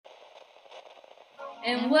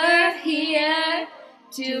and we're here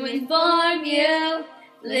to inform you.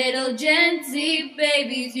 Little Gen Z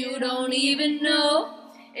babies, you don't even know.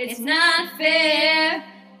 It's not fair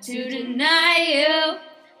to deny you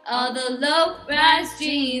all the low-rise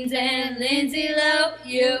jeans and Lindsay Lohan.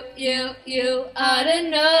 You ought to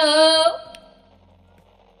know.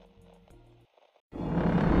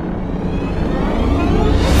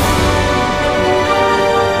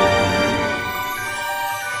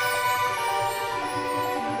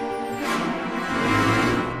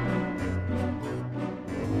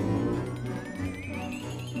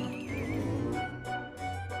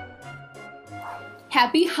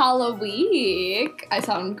 Happy Halloween. I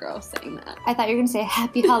sound gross saying that. I thought you were going to say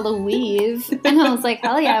Happy Halloween. And I was like,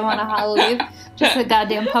 hell yeah, I want a Halloween. Just a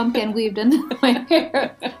goddamn pumpkin weaved into my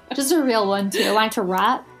hair. Just a real one, too. I want it to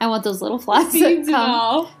rot. I want those little flocks Seeds that come. and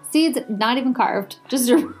all. Seeds, not even carved. Just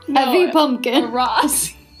a heavy pumpkin. A raw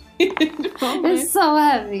seed. It's so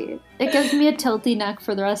heavy. It gives me a tilty neck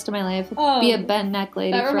for the rest of my life. Be a bent neck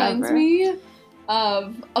lady that forever. Reminds me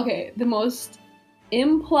of, the most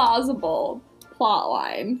implausible plot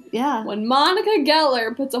line. Yeah. When Monica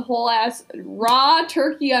Geller puts a whole ass raw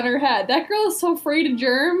turkey on her head. That girl is so afraid of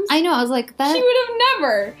germs. I know. I was like, that. She would have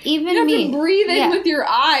never. Even you have me. to breathe in with your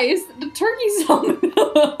eyes. The turkey's so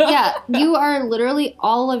yeah. You are literally,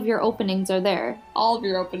 all of your openings are there. All of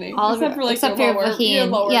your openings. Except for your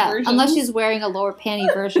lower yeah, versions. unless she's wearing a lower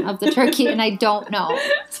panty version of the turkey, and I don't know.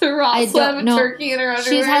 It's a raw slam of turkey in her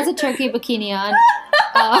underwear. She has a turkey bikini on,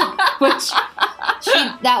 which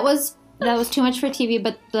that was too much for TV,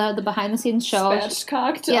 but the behind the scenes show.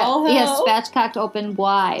 Spatchcocked all hell. Yeah, spatchcocked open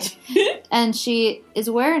wide. And she is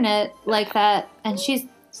wearing it like that, and she's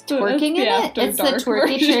twerking in it. It's the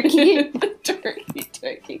twerky turkey.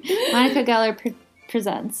 Turkey. Monica Geller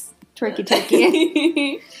presents Twerky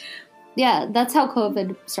Turkey. Yeah, that's how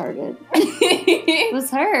COVID started. It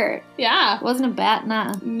was her. Yeah. It wasn't a bat,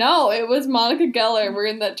 nah. No, it was Monica Geller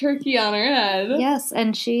wearing that turkey on her head. Yes,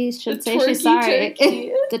 and she should say she's sorry.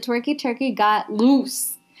 The twerky turkey got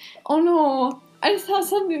loose. Oh no. I just saw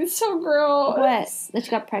something so gross. What? That she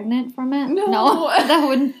got pregnant from it? No. That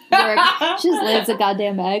wouldn't work. She just lays a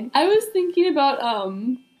goddamn egg. I was thinking about,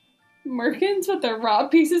 merkins with their raw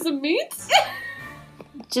pieces of meat.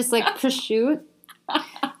 Just like prosciutto.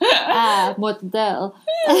 Mozzarella.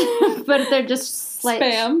 But they're just like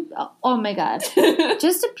spam. Oh my god.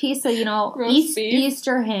 Just a piece of,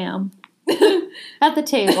 Easter ham at the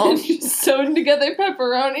table. Sewn together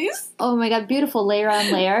pepperonis. Oh my god, beautiful layer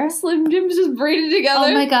on layer. Slim Jims just braided together.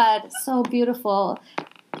 Oh my god, so beautiful.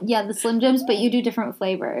 Yeah, the Slim Jims, but you do different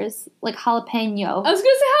flavors. Like jalapeno. I was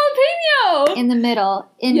going to say jalapeno! In the middle.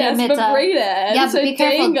 Yes, but braided. Yeah, but be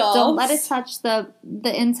careful. Dangles. Don't let it touch the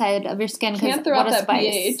inside of your skin. Can't throw out that spice.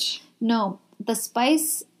 pH. No. The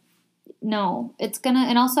spice, no. It's gonna...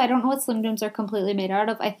 And also, I don't know what Slim Jims are completely made out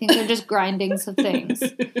of. I think they're just grindings of things.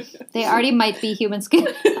 They already might be human skin.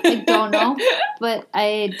 I don't know. But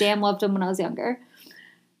I damn loved them when I was younger.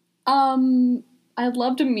 I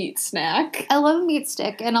loved a meat snack. I love a meat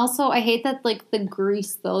stick. And also, I hate that, the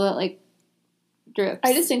grease, though, that, drips.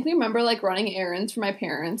 I distinctly remember, running errands for my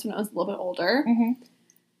parents when I was a little bit older. Mm-hmm.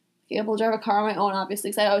 Being able to drive a car on my own,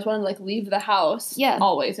 obviously, because I always wanted to, leave the house. Yeah.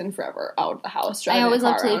 Always and forever out of the house, driving I always a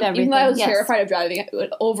car loved to leave everything. Even though I was terrified of driving, it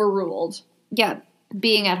would overruled. Yeah.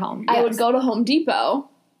 Being at home. I would go to Home Depot.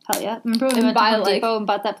 Hell yeah. Remember when we went to Home Depot and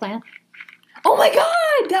bought that plant? Oh my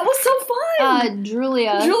god! That was so fun!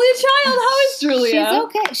 Julia. Julia Child, how is Julia?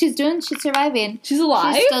 She's okay. She's surviving. She's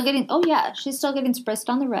alive? She's still getting spritzed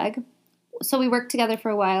on the reg. So we worked together for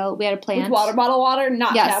a while. We had a plant. With water bottle water?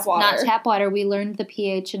 Not tap water. Not tap water. We learned the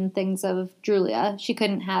pH and things of Julia. She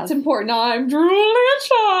couldn't have... It's important. I'm Julia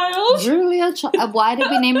Child. Julia Child. Why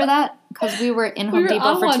did we name her that? Because we were in Home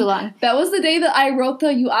Depot for too long. That was the day that I wrote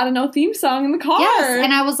the You Oughta Know theme song in the car. Yes,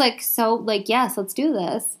 and I was yes, let's do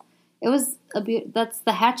this. It was that's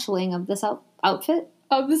the hatchling of this outfit.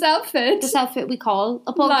 Of this outfit. This outfit we call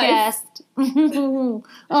a podcast. Oh,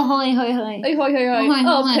 hoy, hoy, hoy. Hoy, hoy, hoy, hoy.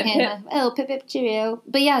 Oh, pip, pip. Oh, pip, pip, cheerio.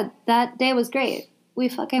 But yeah, that day was great. We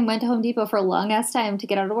fucking went to Home Depot for a long-ass time to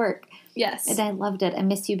get out of work. Yes. And I loved it. I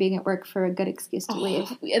miss you being at work for a good excuse to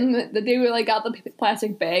leave. And the day we, got the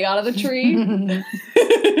plastic bag out of the tree.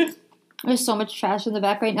 There's so much trash in the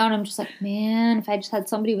back right now, and I'm just like, man, if I just had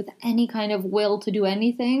somebody with any kind of will to do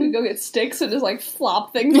anything. We'd go get sticks and just,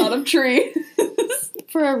 flop things out of trees.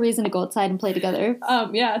 For a reason to go outside and play together.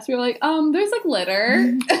 Yeah, so we were like, there's,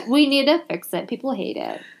 litter. We need to fix it. People hate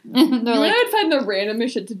it. I would find the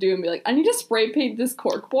randomest shit to do and be like, I need to spray paint this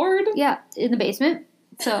corkboard. Yeah, in the basement.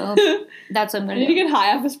 So, that's what I'm going to do. I need to get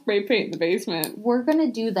high off of spray paint in the basement. We're going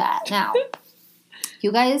to do that now.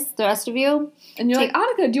 You guys, the rest of you. And you're like,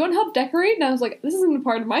 Annika, do you want to help decorate? And I was like, this isn't a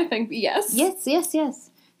part of my thing, but yes. Yes.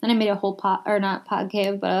 Then I made a whole not pod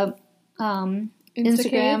cave, but a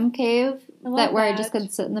Instagram cave where I just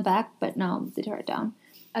could sit in the back, but no, they tore it down.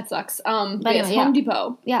 That sucks. But yes, anyway, Home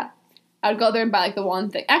Depot. Yeah. I would go there and buy like the one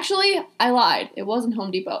thing. Actually, I lied. It wasn't Home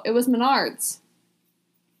Depot. It was Menards.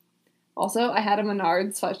 Also, I had a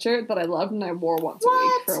Menards sweatshirt that I loved and I wore once a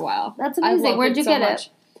week for a while. That's amazing. Where'd you get it?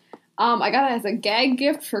 I got it as a gag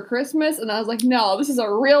gift for Christmas, and I was like, no, this is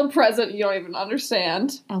a real present you don't even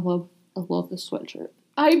understand. I love the sweatshirt.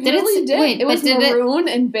 I really did. Wait, it was maroon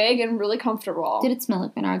and big and really comfortable. Did it smell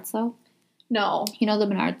like Menards, though? No. You know the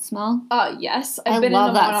Menards smell? Yes. I've been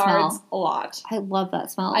in the Menards a lot. I love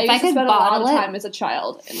that smell. I used to spend a lot of time as a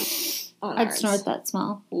child in Menards. I'd snort that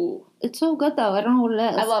smell. Ooh. It's so good, though. I don't know what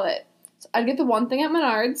it is. I love it. So I'd get the one thing at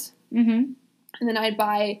Menards. Mm-hmm. And then I'd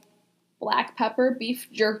buy black pepper beef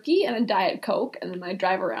jerky and a Diet Coke, and then I'd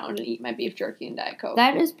drive around and eat my beef jerky and Diet Coke.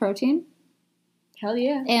 That is protein. Hell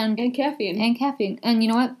yeah. And caffeine. And caffeine. And you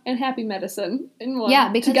know what? And happy medicine in one. Yeah,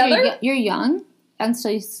 because together? You're young, and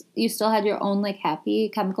so you still had your own, like, happy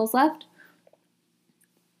chemicals left.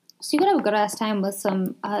 So you could have a good-ass time with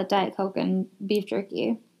some Diet Coke and beef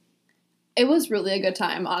jerky. It was really a good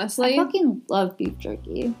time, honestly. I fucking love beef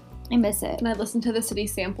jerky. I miss it. And I listened to the City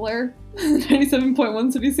Sampler,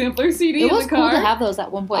 97.1 City Sampler CD in the car. It was cool to have those at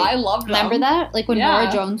one point. I loved them. Remember that? Like when Nora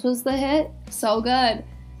Jones was the hit? So good.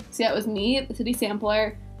 So yeah, it was me, the City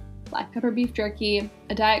Sampler, black pepper beef jerky,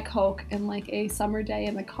 a Diet Coke, and like a summer day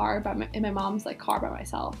in the car in my mom's like car by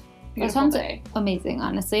myself. Beautiful that sounds amazing,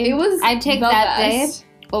 honestly. It was I'd take that best. day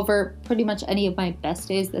over pretty much any of my best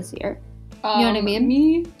days this year. You know what I mean?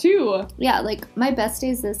 Me too. Yeah, like my best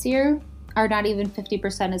days this year are not even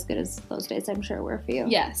 50% as good as those days I'm sure were for you.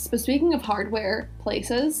 Yes, but speaking of hardware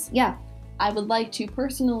places, I would like to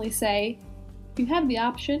personally say, if you have the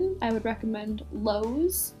option, I would recommend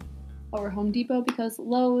Lowe's over Home Depot because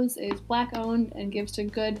Lowe's is black owned and gives to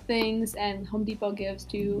good things, and Home Depot gives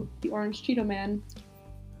to the Orange Cheeto Man.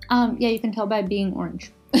 Yeah, you can tell by being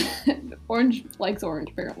orange. Orange likes orange,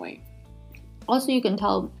 apparently. Also, you can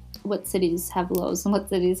tell what cities have Lowe's and what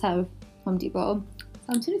cities have Home Depot.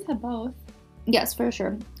 Some cities have both. Yes, for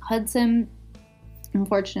sure. Hudson,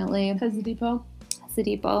 unfortunately, has the depot.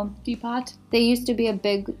 Depot. They used to be a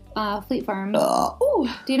big Fleet Farm. Ooh,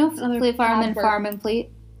 do you know Fleet Farm and Farm and Fleet?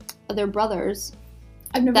 They're brothers.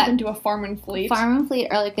 I've never been to a Farm and Fleet. Farm and Fleet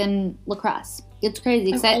are like in La Crosse. It's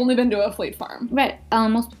crazy. I've only been to a Fleet Farm. Right.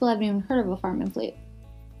 Most people haven't even heard of a Farm and Fleet.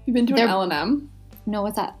 You've been to an L&M? No,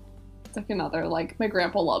 what's that? It's like another, like, my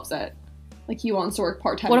grandpa loves it. Like, he wants to work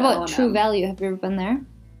part-time What at about L&M. True Value? Have you ever been there?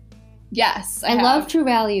 Yes, I love True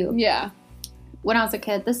Value. Yeah. When I was a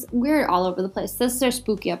kid, we're all over the place. This is our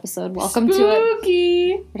spooky episode. Welcome to it.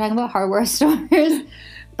 Spooky! We're talking about hardware stores.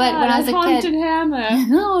 But when I was a kid... haunted hammer.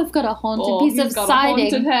 No, I've got a haunted piece of siding.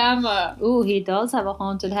 He's got a haunted hammer. Ooh, he does have a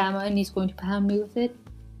haunted hammer, and he's going to pound me with it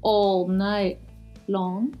all night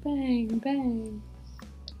long. Bang, bang.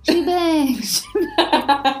 She bangs.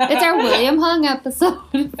 It's our William Hung episode,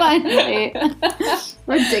 finally.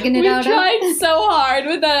 We're digging it out. We tried so hard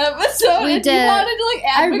with that episode. We did. He wanted to, like,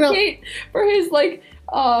 advocate for his, like,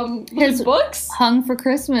 his books. Hung for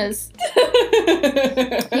Christmas.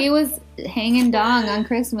 He was hanging dong on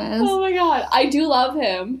Christmas. Oh my god. I do love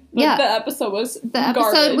him. But the episode was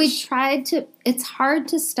garbage. We tried to... It's hard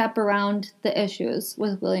to step around the issues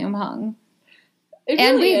with William Hung.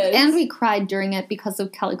 And we cried during it because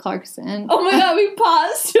of Kelly Clarkson. Oh my god, we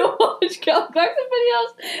paused to watch Kelly Clarkson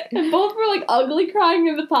videos and both were like ugly crying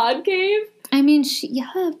in the pod cave. I mean,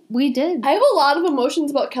 we did. I have a lot of emotions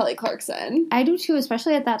about Kelly Clarkson. I do too,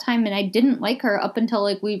 especially at that time, and I didn't like her up until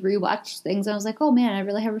like we rewatched things, and I was like, oh man, I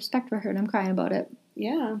really have respect for her, and I'm crying about it.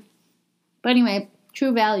 Yeah. But anyway,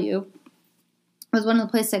 True Value was one of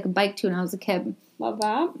the places I could bike to when I was a kid. Love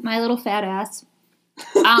that. My little fat ass.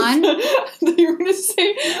 On. You were going to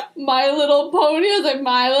say My Little Pony. I was like,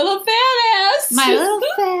 My Little Fat Ass. My little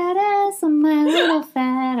fat ass and my little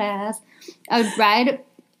fat ass. I would ride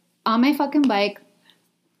on my fucking bike,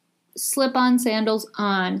 slip-on sandals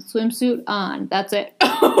on, swimsuit on. That's it.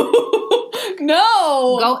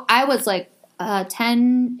 No. I was like 8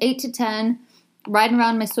 to 10, riding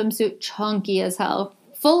around my swimsuit, chunky as hell.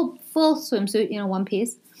 Full swimsuit, one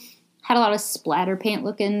piece. Had a lot of splatter paint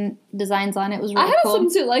looking designs on it. It was really cool. I had a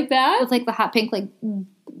swimsuit like that. With like the hot pink, like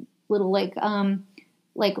little like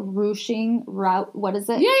ruching route. What is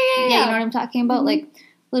it? Yeah. You know what I'm talking about? Mm-hmm. Like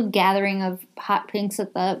little gathering of hot pinks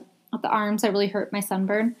at the arms. That really hurt my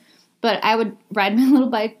sunburn. But I would ride my little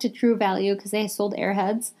bike to True Value because they sold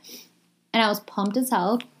Airheads, and I was pumped as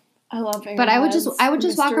hell. I love Fingerheads. But I would just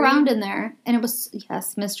walk Mystery. around in there, and it was,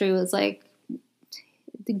 yes, Mystery was like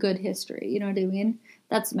the good history. You know what I mean?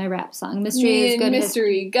 That's my rap song. Mystery Me is and good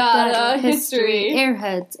Mystery got a history.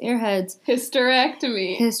 Airheads.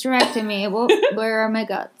 Hysterectomy. Well, where are my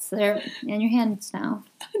guts? They're in your hands now.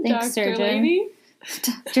 Thanks, Dr. surgeon. Lady.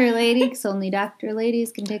 Dr. Lady, because only Dr.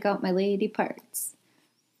 Ladies can take out my lady parts.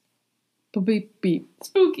 Beep, beep.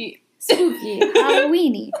 Spooky.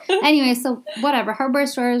 Halloweeny. Anyway, so whatever. Hardware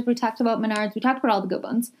stores, we talked about Menards, we talked about all the good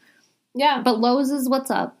ones. Yeah. But Lowe's is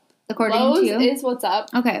what's up, according Lowe's to you. is what's up.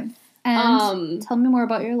 Okay. And tell me more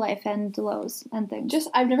about your life and Lowe's and things.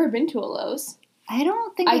 I've never been to a Lowe's. I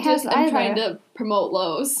don't think I'm either. trying to promote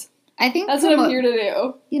Lowe's. I think that's what I'm here to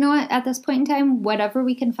do. You know what? At this point in time, whatever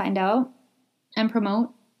we can find out and promote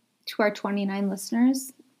to our 29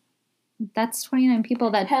 listeners, that's 29 people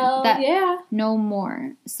that know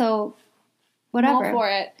more. So, whatever. I'm all for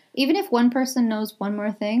it. Even if one person knows one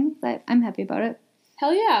more thing, I'm happy about it.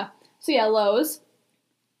 Hell yeah. So yeah, Lowe's.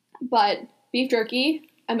 But beef jerky,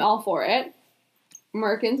 I'm all for it.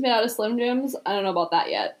 Merkin's made out of Slim Jims. I don't know about that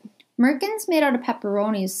yet. Merkin's made out of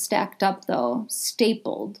pepperonis stacked up, though.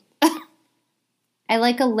 Stapled. I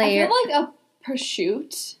like a layer. I feel like a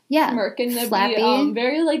prosciutto. Yeah. Merkin would flappy. be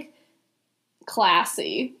very, like,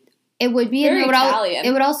 classy. It would be. Very Italian.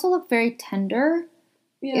 It would also look very tender.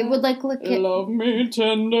 Yeah. It would, like, look... Love me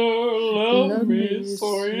tender, love me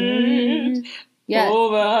sweet. Yeah.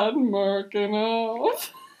 Pull that Merkin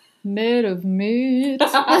off. Made of meat.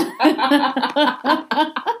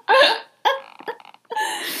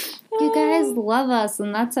 You guys love us,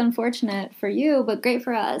 and that's unfortunate for you, but great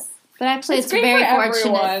for us. But actually, it's very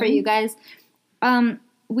fortunate for you guys.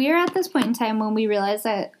 We are at this point in time when we realize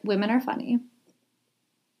that women are funny.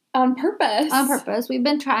 On purpose. On purpose. We've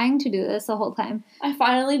been trying to do this the whole time. I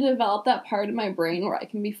finally developed that part of my brain where I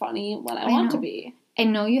can be funny when I want to be. I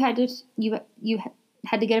know you had to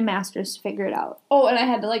had to get a master's to figure it out. Oh, and I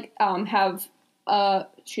had to have a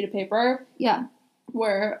sheet of paper. Yeah.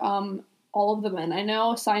 Where all of the men I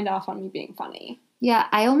know signed off on me being funny. Yeah,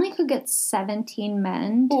 I only could get 17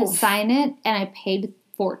 men to sign it, and I paid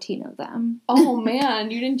 14 of them. Oh, man.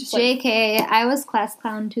 You didn't just, JK, I was class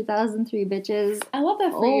clown 2003, bitches. I love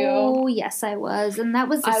that for you. Oh, yes, I was. And that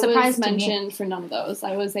was a surprise to me. I was mentioned for none of those.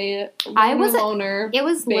 I was a loner. It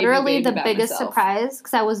was literally the biggest surprise,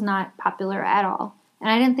 because I was not popular at all. And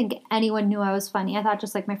I didn't think anyone knew I was funny. I thought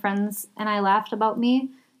just, my friends and I laughed about me.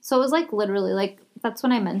 So it was, literally, that's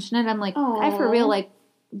when I mentioned it. I'm like, I for real,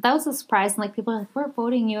 that was a surprise. And, people are like, we're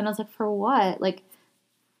voting you. And I was like, for what?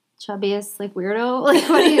 Chubbiest, weirdo? What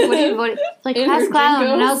are you voting? Class clown.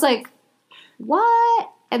 And I was like, what?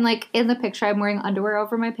 And, in the picture, I'm wearing underwear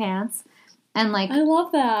over my pants. And, I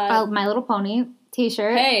love that. My Little Pony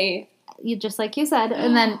t-shirt. Hey. You just like you said.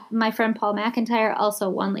 And then my friend Paul McIntyre also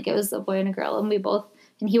won. It was a boy and a girl. And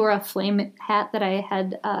and he wore a flame hat that I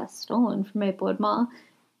had stolen from Maplewood Mall.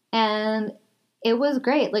 And it was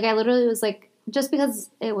great. I literally was just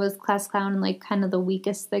because it was class clown and kind of the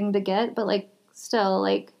weakest thing to get, but still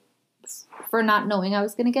for not knowing I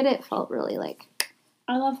was going to get it felt really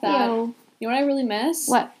I love that. Yo. You know what I really miss?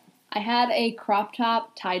 What? I had a crop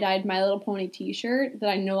top tie-dyed My Little Pony t-shirt that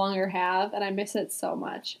I no longer have, and I miss it so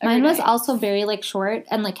much. Mine was also very short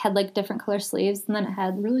and had different color sleeves, and then it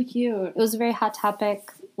had really cute. It was a very Hot Topic,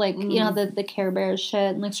 you know, the Care Bears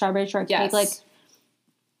shit and strawberry shortcake. Yes.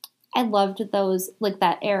 I loved those,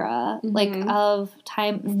 that era, of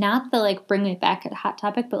time, not the, bring it back at Hot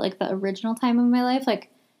Topic, but, the original time of my life,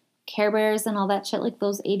 Care Bears and all that shit,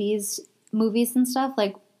 those 80s movies and stuff,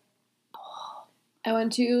 I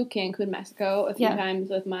went to Cancun, Mexico a few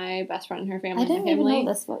times with my best friend and her family. I didn't even know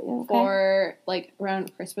this about you. Okay. For,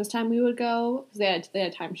 around Christmas time we would go, because they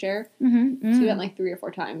had timeshare. Mm-hmm. So we went, 3 or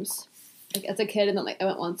 4 times, as a kid, and then, I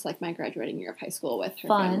went once, my graduating year of high school with her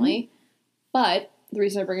family. But the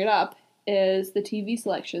reason I bring it up is the TV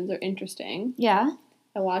selections are interesting. Yeah.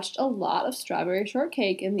 I watched a lot of Strawberry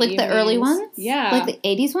Shortcake in the evenings. The early ones? Yeah. The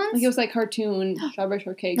 80s ones? It was cartoon Strawberry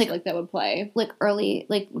Shortcake that would play. Early,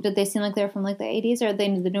 did they seem like they were from the 80s, or are they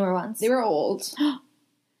the newer ones? They were old.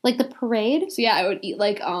 The Parade? So yeah, I would eat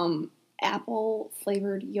apple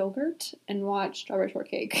flavored yogurt and watch Strawberry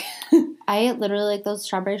Shortcake. I literally like those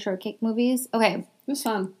Strawberry Shortcake movies. Okay. It was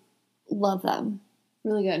fun. Love them.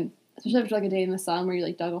 Really good. Especially after a day in the sun where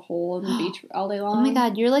you dug a hole in the beach all day long. Oh my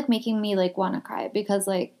god, you're making me want to cry, because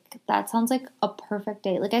that sounds like a perfect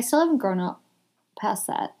day. I still haven't grown up past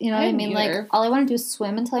that. You know what I mean? All I want to do is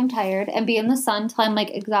swim until I'm tired and be in the sun until I'm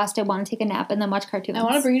exhausted, want to take a nap, and then watch cartoons. I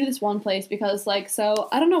want to bring you to this one place because so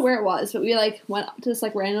I don't know where it was, but we went up to this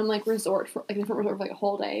random resort for different resort for a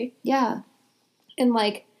whole day. Yeah. And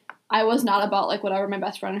I was not about, like, whatever my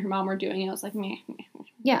best friend and her mom were doing. I was like, meh,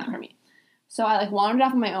 Yeah. not for me. So I, like, wandered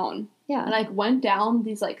off on my own. Yeah. And I, like, went down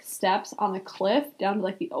these, like, steps on a cliff down to,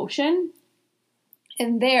 like, the ocean.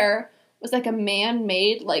 And there was, like, a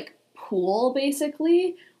man-made, like, pool,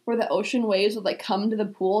 basically, where the ocean waves would, like, come to the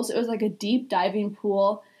pool. So it was, like, a deep diving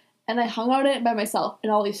pool. And I hung out in it by myself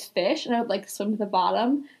and all these fish. And I would, like, swim to the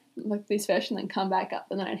bottom, look at these fish, and then come back up.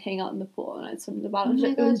 And then I'd hang out in the pool and I'd swim to the bottom. Oh my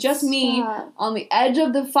It was God, just me stop. on the edge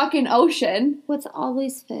of the fucking ocean. What's all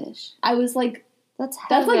these fish? I was, like... That's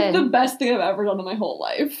That's, heaven. like, the best thing I've ever done in my whole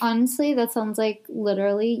life. Honestly, that sounds like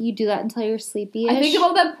literally you do that until you're sleepy-ish. I think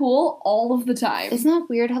about that pool all of the time. Isn't that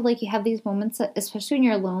weird how, like, you have these moments, that, especially when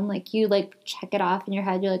you're alone, like, you, like, check it off in your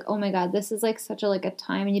head. You're like, oh, my God, this is, like, such a, like, a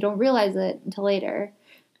time, and you don't realize it until later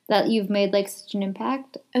that you've made, like, such an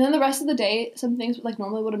impact. And then the rest of the day, some things, like,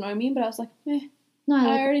 normally would annoy me, but I was like, No, I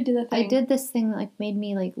like, already did that thing. I did this thing that, like, made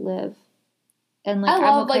me, like, live. And, like, I love,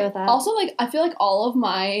 I'm okay like, with that. also, like, I feel like all of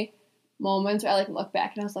my moments where I, like, look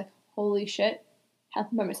back and I was like, holy shit,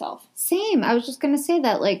 happened by myself. Same. I was just going to say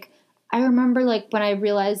that, like, I remember, like, when I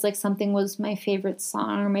realized, like, something was my favorite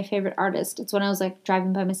song or my favorite artist, it's when I was, like,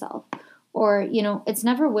 driving by myself. Or, you know, it's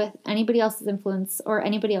never with anybody else's influence or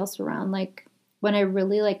anybody else around. Like, when I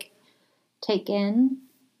really, like, take in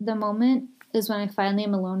the moment is when I finally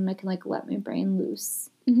am alone and I can, like, let my brain loose.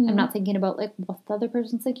 Mm-hmm. I'm not thinking about, like, what the other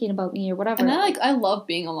person's thinking about me or whatever. And I love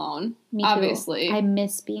being alone. Me too. Obviously. I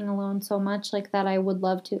miss being alone so much, like, that I would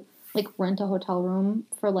love to, like, rent a hotel room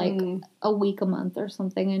for, like, a week, a month or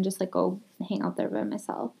something and just, like, go hang out there by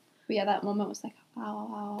myself. But yeah, that moment was like,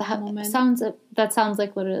 wow, That moment. sounds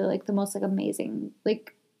like literally, like, the most, like, amazing,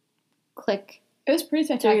 like, click. It was pretty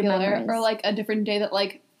spectacular. Or, like, a different day that,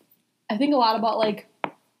 like, I think a lot about, like,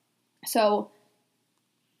 so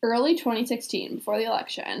early 2016, before the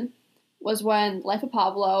election, was when Life of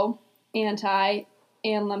Pablo, Anti,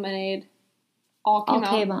 and Lemonade all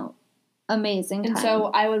came out. Amazing time. And so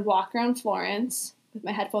I would walk around Florence with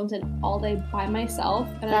my headphones in all day by myself.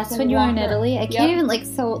 And that's I when you were in Italy? I can't even, like,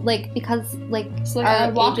 so, like, because, like, so, like, I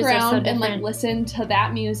would walk around and, like, listen to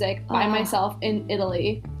that music by myself in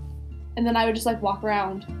Italy. And then I would just, like, walk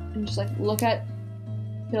around and just, like, look at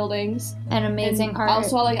buildings. An amazing heart.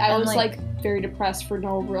 Also, like, I was, like, very depressed for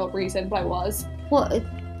no real reason, but I was. Well, it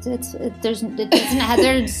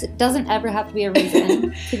doesn't ever have to be a reason to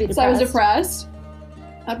be depressed. So I was depressed.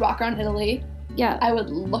 I'd walk around Italy. Yeah. I would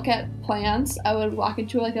look at plants. I would walk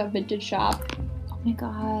into, like, a vintage shop. Oh my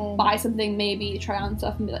God. Buy something, maybe try on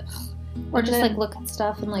stuff and be like, or just, like, look at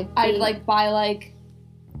stuff and, like, I'd, like, buy, like,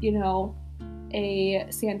 you know, a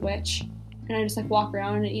sandwich. And I'd just, like, walk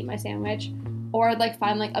around and eat my sandwich. Or I'd, like,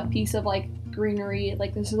 find, like, a piece of, like, greenery.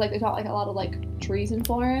 Like, this is, like, there's not, like, a lot of, like, trees in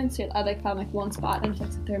Florence. So I'd, like, find, like, one spot and just,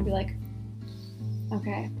 like, sit there and be like,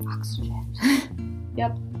 okay. Oxygen.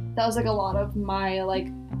 Yep. That was, like, a lot of my, like,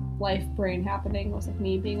 life brain happening was, like,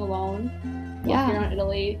 me being alone. Walking around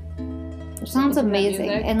Italy. It sounds amazing.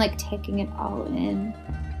 And, like, taking it all in.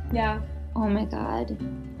 Yeah. Oh my God.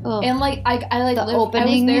 Ugh. And, like, I like, the lived,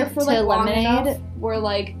 opening I was there for, like, to long Lemonade enough where,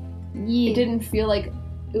 like, it didn't feel like,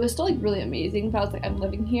 it was still, like, really amazing, but I was like, I'm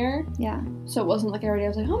living here. Yeah. So it wasn't like every day I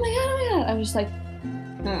was like, oh my God. I was just like,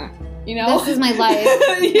 you know? This is my life.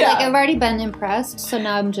 Yeah. Like, I've already been impressed, so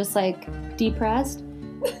now I'm just, like, depressed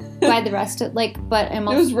by the rest of, like, but I'm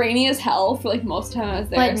also... It was rainy as hell for, like, most of the time I was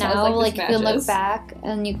there. But so now, I was, like, you can look back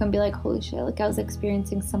and you can be like, holy shit, like, I was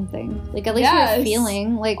experiencing something. Like, at least you're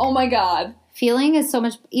feeling, like... Oh my God. Feeling is so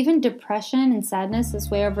much... Even depression and sadness is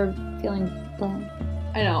way over feeling blah.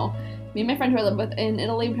 I know. Me and my friend who I lived with in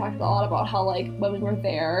Italy, we talked a lot about how, like, when we were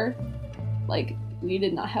there, like, we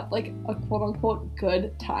did not have, like, a quote-unquote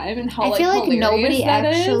good time, and how, I feel like nobody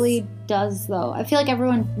actually is. does, though. I feel like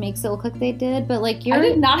everyone makes it look like they did, but, like, I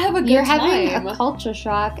did not have a good time. You're having a culture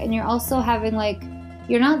shock, and you're also having, like,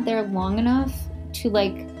 you're not there long enough to,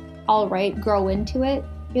 like, grow into it.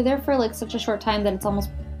 You're there for, like, such a short time that it's almost,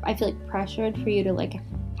 I feel like, pressured for you to, like,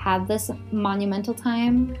 have this monumental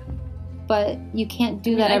time. But you can't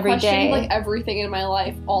do that every day. I questioned, like, everything in my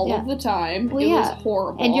life all of the time. Well, it was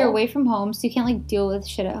horrible. And you're away from home, so you can't, like, deal with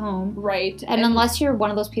shit at home. Right. And unless you're one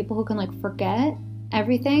of those people who can, like, forget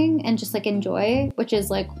everything and just, like, enjoy, which is,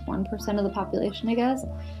 like, 1% of the population, I guess,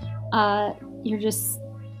 you're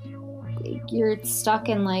stuck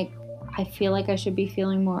in, like, I feel like I should be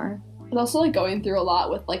feeling more. I was also, like, going through a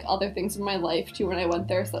lot with, like, other things in my life, too, when I went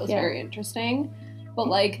there, so that was very interesting. But,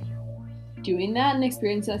 like, doing that and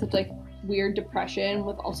experiencing such, like, weird depression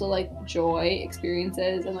with also, like, joy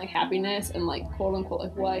experiences and, like, happiness and, like, quote-unquote,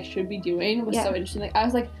 like, what I should be doing was so interesting. Like, I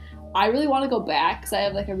was like, I really want to go back because I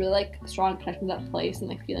have, like, a really, like, strong connection to that place and,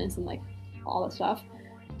 like, feelings and, like, all that stuff.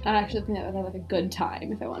 I actually think I would have like a good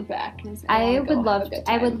time if I went back. I would love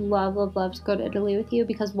to go to Italy with you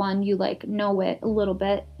because one, you like know it a little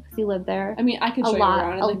bit because you live there. I mean, I can show you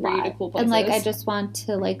around and like bring you to cool places. And like I just want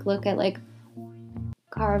to like look at like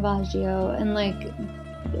Caravaggio and like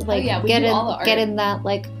get in that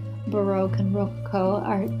like Baroque and Rococo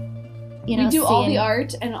art. You know, we do all the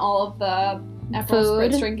art and all of the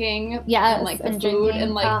food, drinking, and like the food, drinking.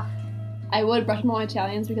 And like I would brush more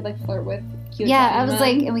Italians. We could like flirt with cute Italian I was men.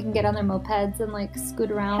 like, and we can get on their mopeds and like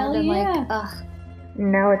scoot around like.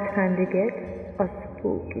 Now it's time to get a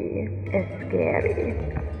spooky, a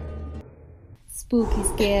scary. Spooky,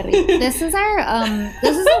 scary. This is our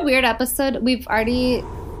this is a weird episode. We've already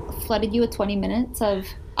flooded you with 20 minutes of.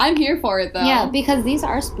 I'm here for it though. Yeah, because these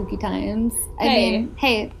are spooky times. I mean,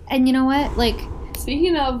 and you know what? Like,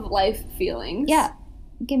 speaking of life feelings. Yeah,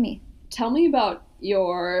 gimme. Tell me about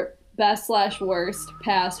your best/worst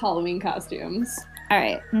past Halloween costumes. All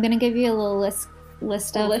right, I'm gonna give you a little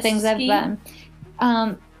list of things I've done.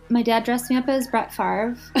 My dad dressed me up as Brett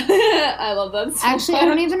Favre. I love that so Actually, much. I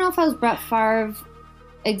don't even know if I was Brett Favre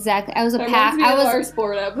exactly. I was a our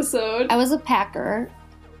sport episode. I was a Packer.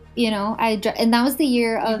 You know, and that was the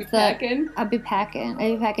year of packing? I'd be packing.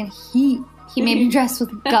 He made me dress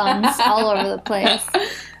with guns all over the place.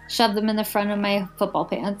 Shoved them in the front of my football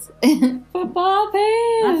pants. Football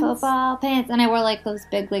pants. My football pants, and I wore like those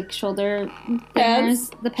big like shoulder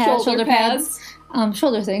pads, shoulder pads.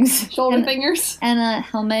 Shoulder things. Shoulder fingers. And a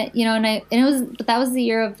helmet, you know, but that was the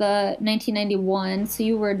year of the 1991, so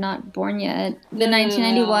you were not born yet. The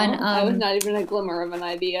 1991. No. I was not even a glimmer of an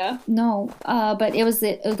idea. No, but there was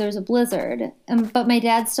a blizzard. But my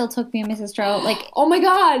dad still took me and my sister out, like. Oh my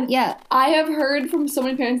god! Yeah. I have heard from so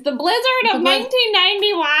many parents, the blizzard of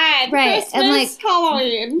 1991! Right. Christmas, and like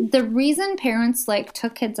Halloween. The reason parents like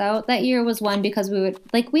took kids out that year was one, because we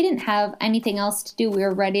didn't have anything else to do. We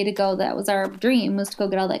were ready to go. That was our dream. Was to go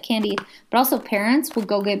get all that candy, but also parents would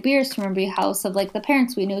go get beers from every house of like the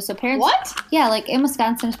parents we knew. So parents, yeah, like in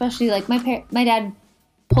Wisconsin, especially like my dad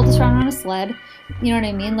pulled us around on a sled. You know what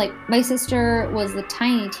I mean? Like my sister was the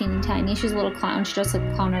teeny tiny. She's a little clown. She dressed like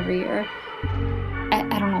a clown every year.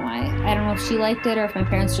 I don't know why. I don't know if she liked it or if my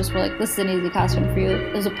parents just were like, "This is an easy costume for you."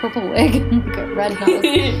 It was a purple wig, like a red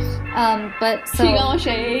nose. But so she gonna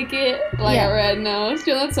shake it like a red nose.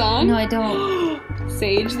 Do you know that song? No, I don't.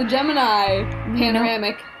 Sage the Gemini.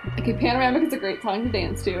 Panoramic. Okay, Panoramic is a great song to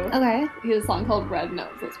dance to. Okay. He has a song called Red Nose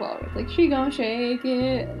as well. It's like, she gonna shake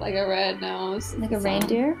it like a red nose. Like a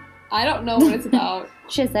reindeer? I don't know what it's about.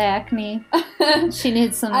 She has acne. She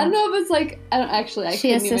needs some. I don't know if it's like. I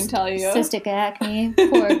couldn't even tell you. Cystic acne.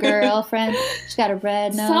 Poor girlfriend. She got a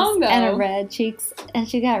red nose and a red cheeks, and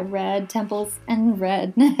she got red temples and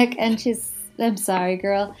red neck, and she's. I'm sorry,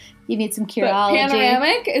 girl. You need some Curology. But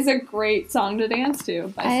Panoramic is a great song to dance to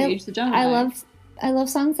by Sage the Gemini. I love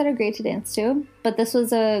songs that are great to dance to, but this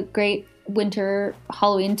was a great winter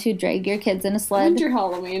Halloween to drag your kids in a sled. Winter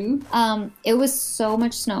Halloween. It was so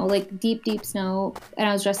much snow, like deep snow, and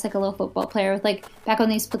I was dressed like a little football player with like back when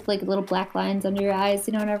they used to put like little black lines under your eyes,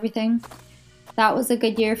 you know, and everything. That was a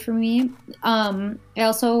good year for me. I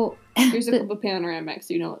also here's a clip of Panoramic,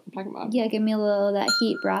 so you know what I'm talking about. Yeah, give me a little of that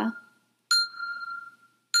heat, brah.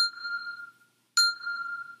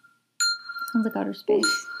 Sounds like outer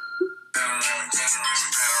space.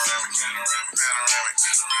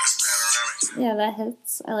 Yeah, that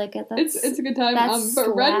hits. I like it. It's a good time.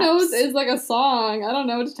 But Red Nose is like a song. I don't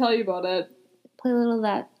know what to tell you about it. Play a little of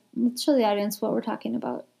that. Let's show the audience what we're talking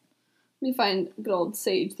about. Let me find good old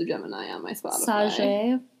Sage the Gemini on my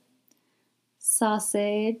Spotify.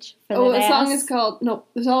 Sausage. The song is called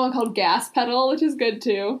there's a song called Gas Pedal, which is good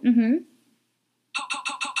too. Mm-hmm.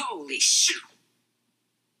 Holy shit.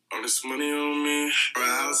 All this money on me. A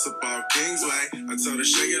house about King's Way. I told her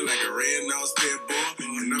shake it like a red-nosed pit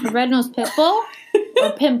bull. A red-nosed pit bull?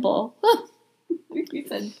 Or pimple? You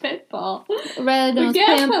said pit bull. Red-nosed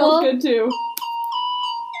pimple. Gas pedal's good too.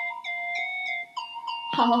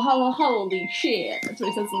 Holy shit. That's what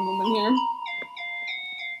he says in the moment here.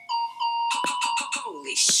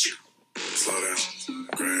 Holy shit. Slow down.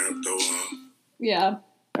 Grab, throw up. Yeah.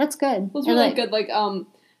 That's good. Those were really good. Like,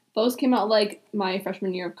 those came out like my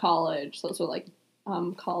freshman year of college. Those were like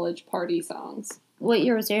college party songs. What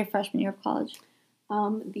year was your freshman year of college?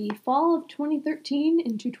 The fall of 2013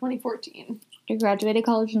 into 2014. I graduated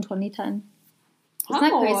college in 2010. Isn't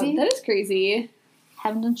that crazy? That is crazy.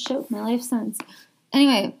 Haven't done shit with my life since.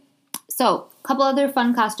 Anyway, so a couple other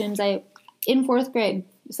fun costumes. In 4th grade.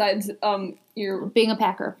 Besides your being a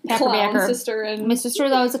Packer sister and my sister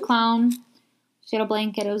was always a clown. She had a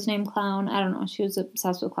blanket. It was named Clown. I don't know. She was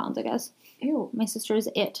obsessed with clowns, I guess. Ew. My sister is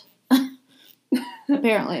It.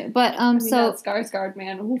 apparently. But so that scarred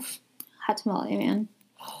man. Oof. hot tamale, man.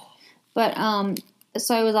 But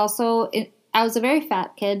so I was also I was a very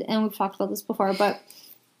fat kid, and we've talked about this before. But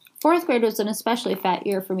 4th grade was an especially fat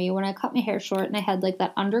year for me when I cut my hair short and I had like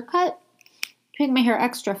that undercut to make my hair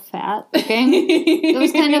extra fat. Okay, it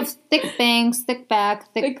was kind of thick bangs, thick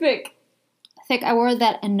back, thick. I wore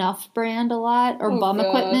that Enough brand a lot, or Bum God.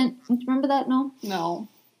 Equipment. Do you remember that? No.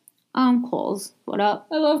 Kohl's. What up?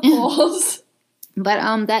 I love Kohl's.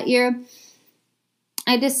 But that year,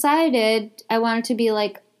 I decided I wanted to be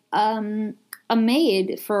like a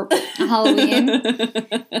maid for Halloween.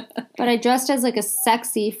 But I dressed as like a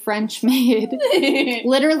sexy French maid.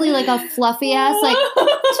 Literally like a fluffy ass, like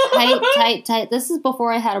tight. This is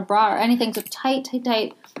before I had a bra or anything. So tight.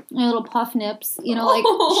 My little puff nips, like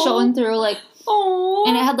showing through, like. Aww.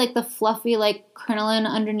 And it had like the fluffy like crinoline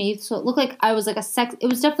underneath, so it looked like I was like it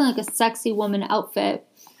was definitely like a sexy woman outfit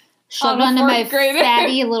shoved onto my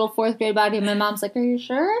fatty little 4th grade body. And my mom's like, "Are you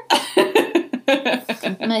sure?"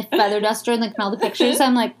 And my feather duster and all the pictures.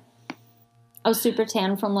 I'm like, I was super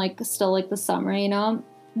tan from like still like the summer,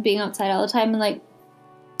 being outside all the time, and like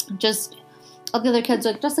just all the other kids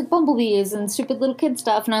are like dressed like bumblebees and stupid little kid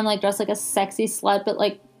stuff, and I'm like dressed like a sexy slut, but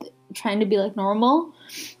like trying to be like normal.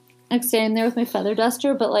 Like standing there with my feather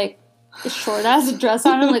duster, but like a short ass dress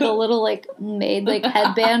on and like a little like maid like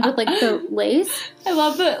headband with like the lace. I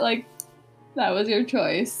love that. Like that was your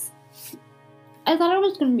choice. I thought it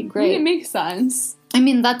was gonna be great. It makes sense. I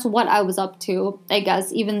mean, that's what I was up to. I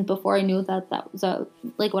guess even before I knew that was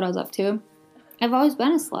like what I was up to. I've always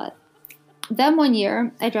been a slut. Then one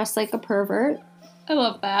year, I dressed like a pervert. I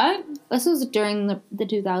love that. This was during the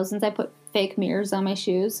 2000s. I put fake mirrors on my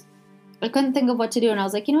shoes. I couldn't think of what to do, and I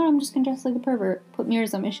was like, you know what, I'm just going to dress like a pervert, put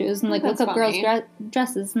mirrors on my shoes, and, like, look up girls'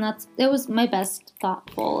 dresses, and it was my best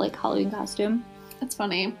thoughtful, like, Halloween costume. That's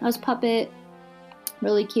funny. I was puppet,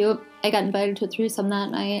 really cute. I got invited to a threesome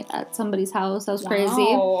that night at somebody's house. That was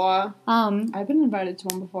crazy. I've been invited to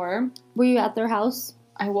one before. Were you at their house?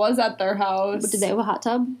 I was at their house. Did they have a hot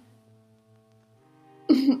tub?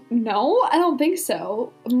 No, I don't think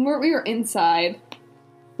so. We were inside.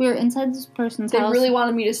 We were inside this person's house. They really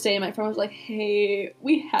wanted me to stay, and my friend was like, hey,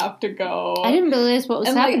 we have to go. I didn't realize what was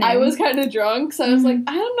happening. Like, I was kind of drunk, so I was like,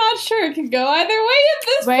 I'm not sure it could go either way at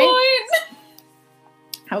this point.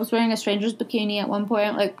 I was wearing a stranger's bikini at one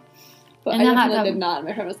point, like, but I definitely did not.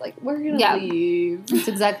 My friend was like, we're gonna leave. That's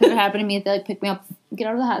exactly what happened to me. They, like, picked me up, get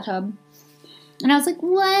out of the hot tub. And I was like,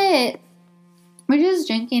 what? We're just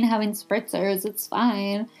drinking, having spritzers. It's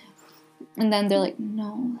fine. And then they're like,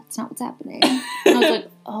 no, that's not what's happening. And I was like,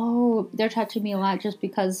 oh, they're touching me a lot just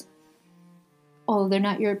because, they're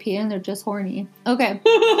not European, they're just horny. Okay.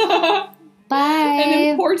 Bye.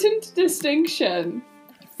 An important distinction.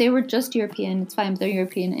 If they were just European, it's fine, but they're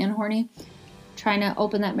European and horny. Trying to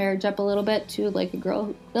open that marriage up a little bit to, like, a girl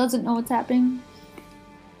who doesn't know what's happening.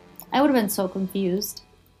 I would have been so confused.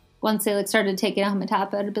 Once they, like, started taking off my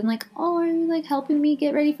top, I'd have been like, oh, are you, like, helping me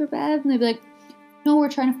get ready for bed? And they'd be like, no,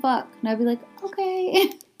 we're trying to fuck. And I'd be like,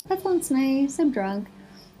 okay, that sounds nice. I'm drunk.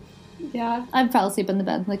 Yeah. I'd fall asleep in the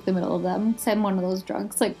bed, like, the middle of them. Because I'm one of those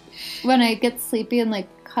drunks. Like, when I get sleepy and, like,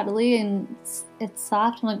 cuddly and it's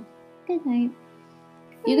soft, I'm like, good night.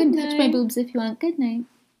 You can touch my boobs if you want. Good night.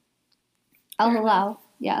 I'll allow.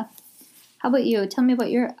 Yeah. How about you? Tell me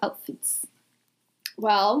about your outfits.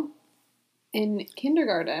 Well, in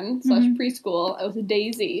kindergarten / preschool, I was a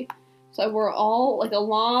daisy. So I wore all, like, a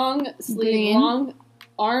long sleeve, long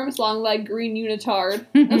arms, long leg, green unitard,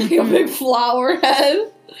 and, like, a big flower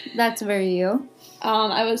head. That's very you.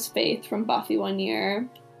 I was Faith from Buffy one year,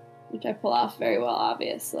 which I pull off very well,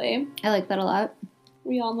 obviously. I like that a lot.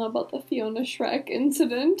 We all know about the Fiona Shrek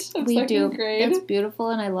incident of we second do. grade. It's beautiful,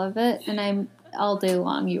 and I love it, and I'm all day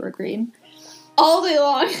long you were green. All day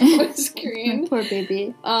long I was green. Poor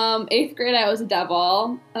baby. 8th grade I was a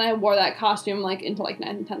devil, and I wore that costume, like, into, like, 9th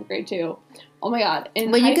and 10th grade, too. Oh my god.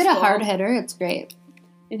 When you get a hard hitter, it's great.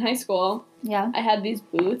 In high school, yeah, I had these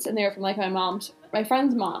boots, and they were from, like, my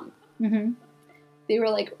friend's mom. Mm-hmm. They were,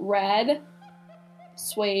 like, red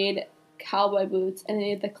suede cowboy boots, and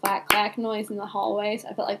they had the clack-clack noise in the hallways.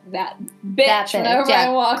 I felt like that bitch whenever I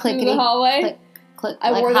walked through the hallway. Click,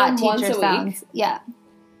 I like wore hot them once a sounds. week. Yeah.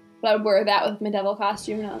 But I would wear that with my devil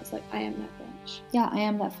costume, and I was like, I am that bitch. Yeah, I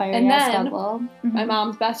am that fiery and ass then, devil. My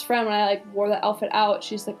mom's best friend, when I, like, wore that outfit out,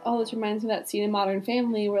 she's like, oh, this reminds me of that scene in Modern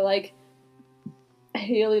Family where, like,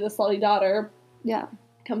 Haley, the slutty daughter,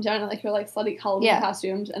 comes down in, like, her, like, slutty Halloween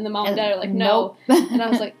costumes, and the mom and dad are like, no. And I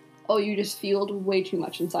was like, oh, you just fueled way too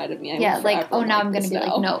much inside of me. Now I'm going to be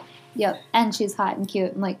like, no. Yep. And she's hot and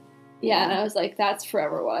cute and, like, Yeah, and I was like, that's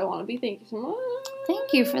forever what I want to be. Thank you so much.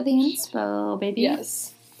 Thank you for the inspo, baby.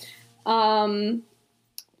 Yes.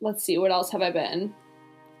 Let's see, what else have I been?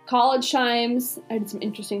 College times. I did some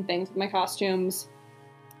interesting things with my costumes.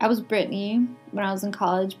 I was Brittany when I was in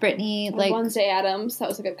college. Brittany, like... Wednesday Addams. That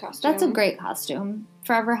was a good costume. That's a great costume.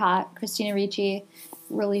 Forever Hot. Christina Ricci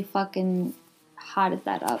really fucking hotted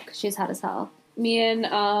that up because she's hot as hell. Me and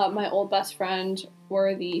my old best friend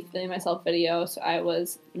were the Feeling Myself video, so I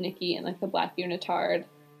was Nikki in, like, the black unitard,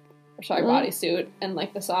 bodysuit, and,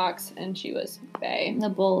 like, the socks, and she was Faye. The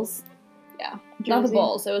Bulls. Yeah. Jersey. Not the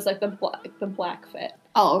Bulls. It was, like, the black fit.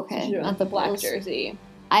 Oh, okay. Not the black Bulls. Jersey.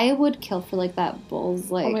 I would kill for, like, that Bulls,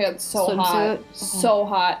 like, oh my god, so swimsuit. hot. So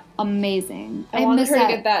hot. Amazing. I wanted her to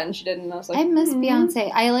get that, and she didn't. I was like, I miss Beyonce.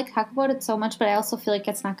 I, like, talk about it so much, but I also feel like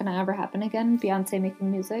it's not going to ever happen again, Beyonce making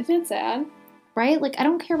music. Isn't it sad? Right? Like, I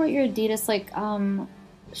don't care about your Adidas, like,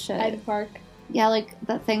 shit. Hyde Park. Yeah, like,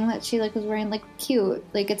 that thing that she, like, was wearing, like, cute.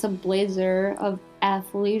 Like, it's a blazer of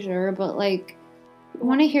athleisure, but, like, I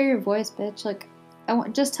want to hear your voice, bitch. Like,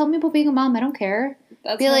 just tell me about being a mom. I don't care.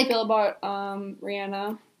 That's how I feel about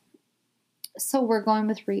Rihanna. So we're going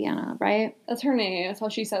with Rihanna, right? That's her name. That's how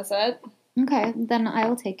she says it. Okay, then I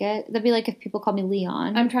will take it. That'd be like if people call me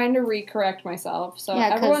Leon. I'm trying to recorrect myself. So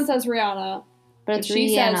Yeah, everyone says Rihanna, but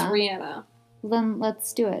she says Rihanna. Then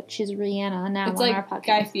let's do it. She's Rihanna now it's on like our podcast.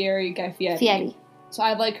 Guy Fieri. So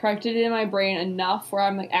I've, like, corrected it in my brain enough where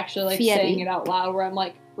I'm, like, actually, like, saying it out loud where I'm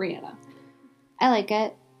like, Rihanna. I like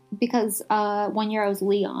it because 1 year I was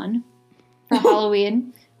Leon for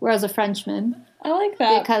Halloween, where I was a Frenchman. I like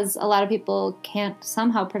that. Because a lot of people can't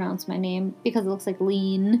somehow pronounce my name because it looks like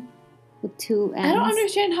lean with 2 N's. I don't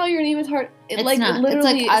understand how your name is hard. It's like, not. It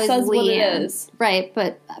literally it's like says what it Leanne. is. Right,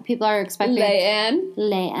 but people are expecting...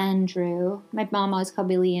 Leandrew. My mom always called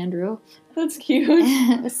me Leandrew. That's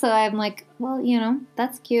cute. So I'm like, well, you know,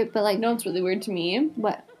 that's cute, but like... You know what's really weird to me?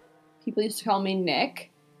 What? People used to call me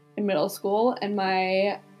Nick in middle school, and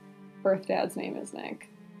my birth dad's name is Nick.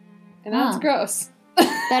 And that's gross.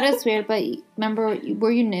 That is weird, but remember,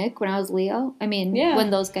 were you Nick when I was Leo? I mean, when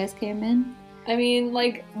those guys came in? I mean,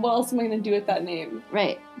 like, what else am I going to do with that name?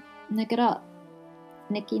 Right. Nick it up.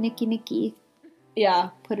 Nikki. Yeah.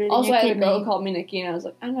 Put it in also, your I had a kidney. girl who called me Nikki, and I was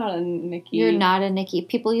like, I'm not a Nikki. You're not a Nikki.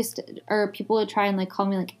 People would try and, like, call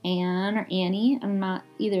me, like, Anne or Annie. I'm not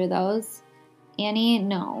either of those. Annie,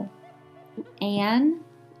 no. Anne,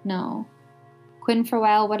 no. Quinn for a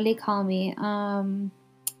while, what did he call me?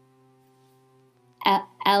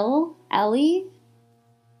 Ellie?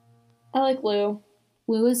 I like Lou.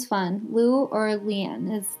 Lou is fun. Lou or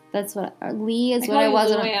Leanne Lee is what I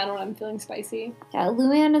was. Luann when I'm feeling spicy. Yeah,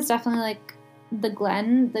 Luann is definitely like the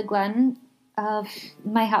Glenn of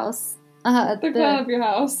my house. The Glenn of your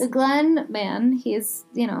house. The Glenn man, he's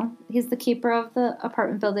the keeper of the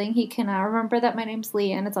apartment building. He cannot remember that my name's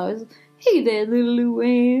Lee, and it's always, hey there, little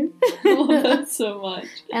Luann. I love that so much.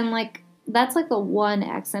 And like that's like the one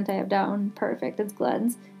accent I have down perfect. It's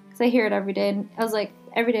Glenn's because I hear it every day. And I was like,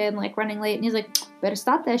 every day I'm like running late, and he's like, better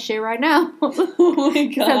stop that shit right now. Oh my god.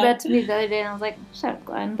 He said that to me the other day, and I was like, shut up,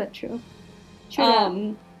 Glenn, but true.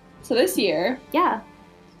 So this year, yeah,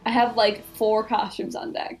 I have like 4 costumes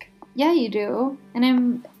on deck. Yeah, you do. And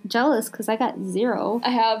I'm jealous because I got 0.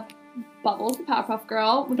 I have Bubbles, the Powerpuff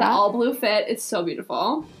Girl, with the all blue fit. It's so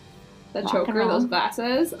beautiful. The choker, those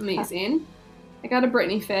glasses, amazing. I got a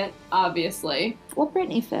Britney fit, obviously. What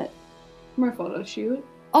Britney fit? From our photo shoot.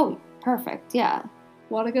 Oh, perfect, yeah.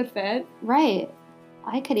 What a good fit. Right.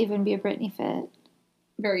 I could even be a Britney fit.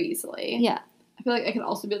 Very easily. Yeah. I feel like I could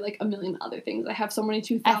also be like a million other things. I have so many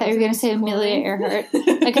 2000s. I thought you were going to say Amelia Earhart.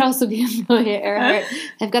 I could also be Amelia Earhart.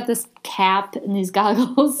 I've got this cap and these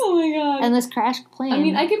goggles. Oh my god. And this crash plane. I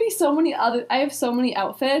mean, I could be so many other... I have so many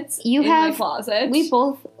outfits in my closet. We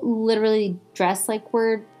both literally dress like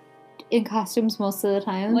we're in costumes most of the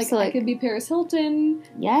time. Like, I could be Paris Hilton.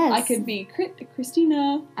 Yes. I could be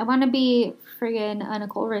Christina. I want to be friggin'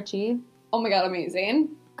 Nicole Richie. Oh my god, amazing.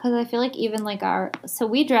 Because I feel like even like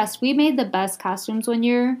we made the best costumes one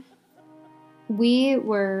year. We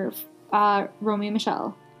were Romeo and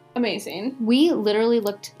Michelle. Amazing. We literally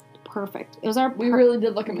looked perfect. It was we really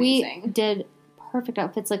did look amazing. We did perfect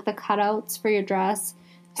outfits, like the cutouts for your dress,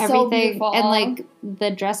 so everything. beautiful. And like the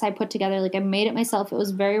dress I put together, like I made it myself. It was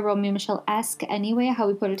very Romeo and Michelle-esque anyway, how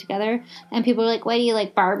we put it together. And people were like, what do you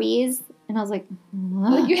like, Barbies? And I was like,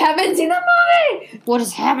 like, you haven't seen the movie! What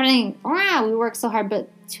is happening? Wow, we worked so hard, but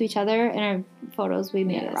to each other in our photos, we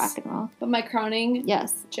made it rock and roll. But my crowning gem.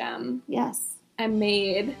 Yes. Yes. I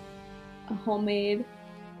made a homemade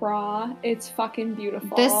bra. It's fucking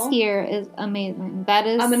beautiful. This here is amazing. That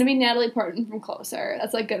is... I'm going to be Natalie Portman from Closer.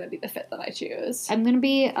 That's, like, going to be the fit that I choose. I'm going to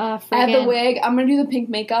be friggin... I have the wig. I'm going to do the pink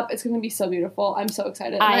makeup. It's going to be so beautiful. I'm so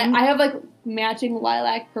excited. And I have, like, matching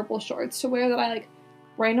lilac purple shorts to wear that I, like,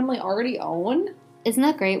 randomly already own. Isn't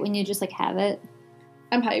that great when you just, like, have it?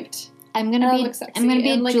 I'm hyped. I'm going to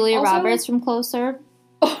be like, Julia also, Roberts from Closer.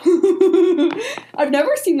 I've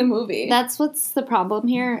never seen the movie. That's what's the problem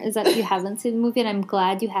here, is that you haven't seen the movie, and I'm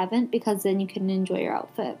glad you haven't, because then you can enjoy your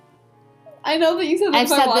outfit. I know that you said that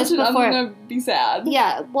if I watch it, I'm gonna be sad.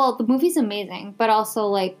 Yeah, well, the movie's amazing, but also,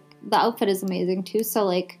 like, the outfit is amazing, too, so,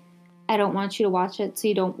 like, I don't want you to watch it so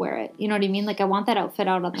you don't wear it. You know what I mean? Like, I want that outfit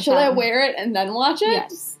out on the Should I wear it and then watch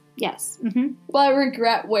it? Yes. Mm-hmm. Well, I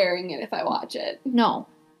regret wearing it if I watch it. No.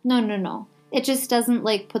 It just doesn't,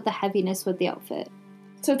 like, put the heaviness with the outfit.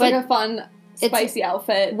 So it's like a fun, spicy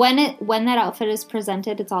outfit. When that outfit is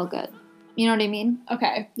presented, it's all good. You know what I mean?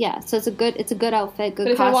 Okay. Yeah, so it's a good outfit, good costume.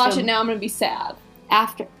 But if I watch it now, I'm going to be sad.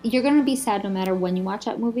 You're going to be sad no matter when you watch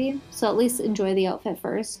that movie, so at least enjoy the outfit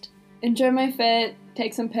first. Enjoy my fit,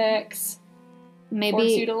 take some pics. Maybe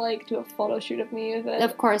force you to, like, do a photo shoot of me with it.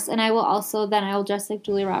 Of course, and I'll dress like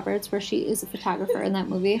Julia Roberts, where she is a photographer in that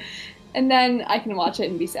movie. And then I can watch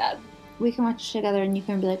it and be sad. We can watch it together, and you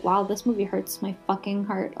can be like, wow, this movie hurts my fucking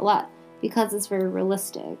heart a lot, because it's very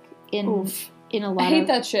realistic in a lot of... I hate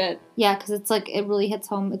that shit. Yeah, because it's like, it really hits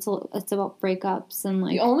home. It's about breakups and,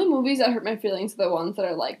 like... The only movies that hurt my feelings are the ones that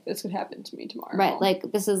are like, this could happen to me tomorrow. Right,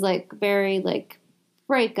 like, this is, like, very, like,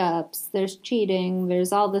 breakups, there's cheating,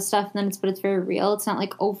 there's all this stuff, and then it's very real. It's not,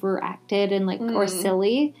 like, overacted and, like, or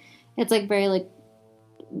silly. It's, like, very, like,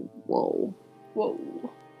 whoa.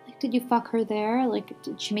 Did you fuck her there? Like,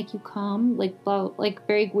 did she make you come? Like, blah, like,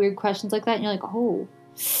 very weird questions like that. And you're like, oh,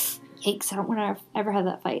 yikes, I don't want to ever have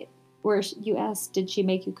that fight. Where you ask, did she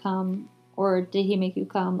make you come? Or did he make you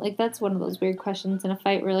come? Like, that's one of those weird questions in a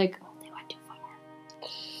fight where, like, oh, they went too far.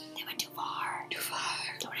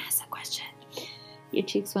 Don't ask that question. Your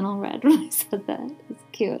cheeks went all red when I said that. It's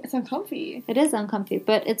cute. It's uncomfy. It is uncomfy,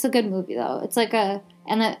 but it's a good movie, though. It's like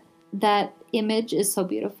and that image is so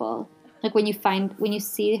beautiful. Like, when you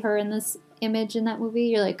see her in this image in that movie,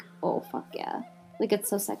 you're like, oh, fuck yeah. Like,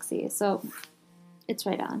 it's so sexy. So, it's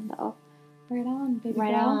right on, though. Right on, baby.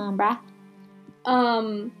 Right on, brah.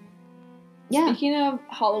 Yeah. Speaking of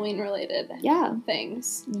Halloween-related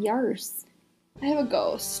things. Yars. I have a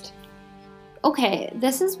ghost. Okay,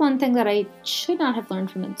 this is one thing that I should not have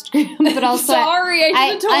learned from Instagram, but also... Sorry, I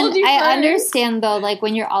should have told you first. I understand, though, like,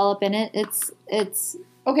 when you're all up in it, it's...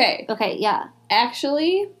 Okay. Okay, yeah.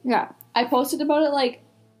 Actually... Yeah. I posted about it, like,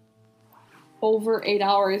 over 8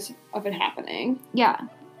 hours of it happening. Yeah.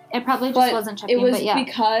 It probably just wasn't checking, it was but yeah.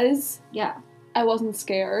 because I wasn't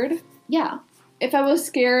scared. Yeah. If I was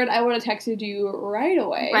scared, I would have texted you right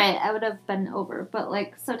away. Right, I would have been over. But,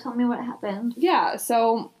 like, so tell me what happened. Yeah,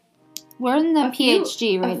 so... We're in the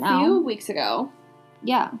PhD right now. A few weeks ago.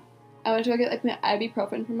 Yeah. I went to go get, like, my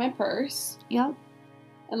ibuprofen from my purse. Yep.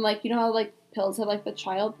 And, like, you know how, like, pills have, like, the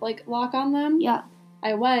child, like, lock on them? Yeah.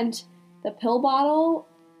 I went... The pill bottle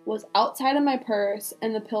was outside of my purse,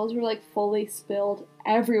 and the pills were, like, fully spilled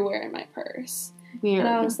everywhere in my purse. Weird. And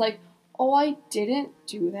I was like, oh, I didn't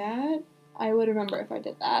do that. I would remember if I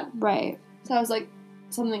did that. Right. So I was like,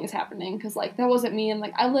 something is happening, because, like, that wasn't me, and,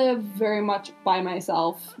 like, I live very much by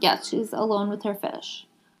myself. Yeah, she's alone with her fish.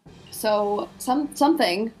 So,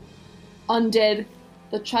 something undid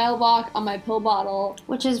the child lock on my pill bottle.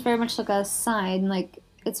 Which is very much like a sign, like,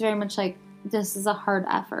 it's very much like, this is a hard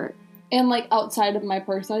effort. And, like, outside of my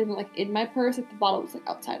purse, not even, like, in my purse, like, the bottle was, like,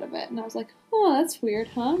 outside of it. And I was like, oh, that's weird,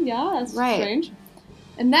 huh? Yeah, that's strange.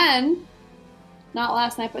 And then, not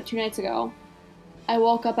last night, but 2 nights ago, I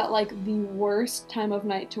woke up at, like, the worst time of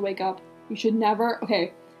night to wake up. You should never,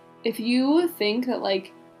 okay, if you think that,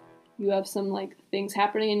 like, you have some, like, things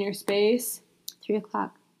happening in your space. 3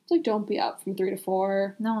 o'clock. It's like, don't be up from 3 to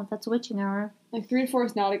 4. No, that's a witching hour. Like, 3 to 4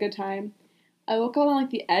 is not a good time. I woke up on, like,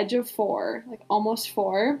 the edge of 4, like, almost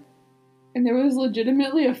 4. And there was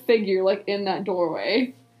legitimately a figure, like, in that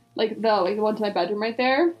doorway. Like, the one to my bedroom right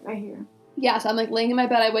there. Right here. Yeah, so I'm, like, laying in my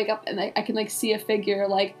bed, I wake up, and I can, like, see a figure,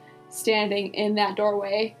 like, standing in that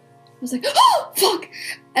doorway. I was like, oh, fuck!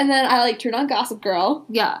 And then I, like, turned on Gossip Girl.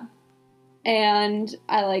 Yeah. And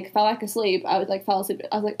I, like, fell back asleep. I was, like, fell asleep.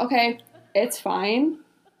 I was like, okay, it's fine.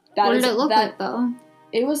 What did it look like, though?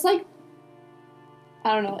 It was, like,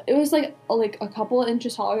 I don't know. It was, like a couple of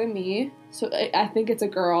inches taller than me. So I think it's a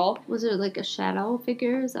girl. Was it, like, a shadow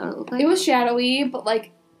figure? Is that what it looked like? It was shadowy, but,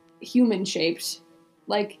 like, human-shaped.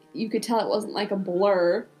 Like, you could tell it wasn't, like, a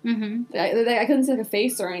blur. Mm-hmm. I couldn't see, like, a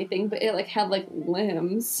face or anything, but it, like, had, like,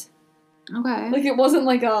 limbs. Okay. Like, it wasn't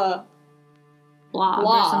like a blob.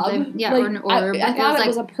 Or something. Yeah, like, or an orb. I thought it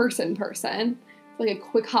was like, a person. Like a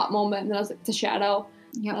quick hot moment, and then I was like, it's a shadow.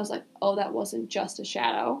 Yep. And I was like, oh, that wasn't just a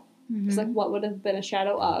shadow. Mm-hmm. It's like, what would have been a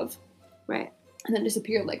shadow of? Right. And then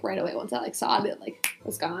disappeared, like, right away. Once I, like, saw it, like,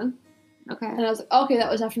 was gone. Okay. And I was like, okay,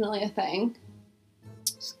 that was definitely a thing.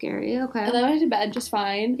 Scary, okay. And then I went to bed just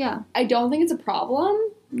fine. Yeah. I don't think it's a problem.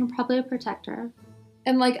 You're probably a protector.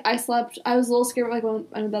 And, like, I slept, I was a little scared, like, when I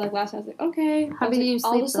went to bed, like, last night. I was like, okay. How did you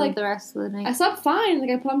sleep like, the rest of the night? I slept fine. Like,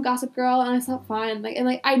 I put on Gossip Girl, and I slept fine. Like, and,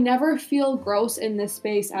 like, I never feel gross in this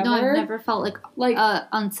space, ever. No, I've never felt, like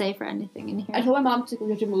unsafe or anything in here. I told my mom to, we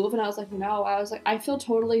have to move, and I was like, no. I was like, I feel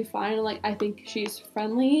totally fine, and, like, I think she's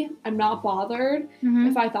friendly. I'm not bothered. Mm-hmm.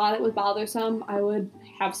 If I thought it was bothersome, I would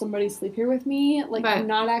have somebody sleep here with me. Like, right. I'm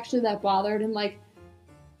not actually that bothered, and, like,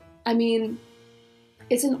 I mean,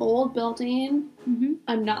 it's an old building. Mm-hmm.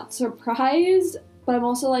 I'm not surprised, but I'm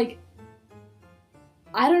also, like,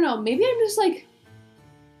 I don't know. Maybe I'm just, like,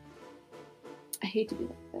 I hate to be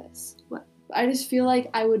like this. What? I just feel like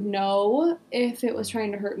I would know if it was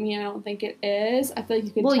trying to hurt me, and I don't think it is. I feel like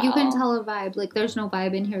you can tell. Well, you can tell a vibe. Like, there's no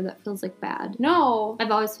vibe in here that feels, like, bad. No.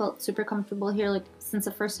 I've always felt super comfortable here, like, since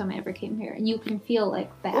the first time I ever came here. And you can feel, like,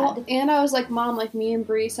 bad. Well, and I was like, Mom, like, me and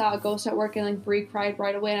Bree saw a ghost at work, and, like, Bree cried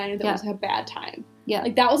right away, and I knew that was, like, a bad time. Yeah.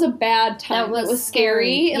 Like, that was a bad time. That was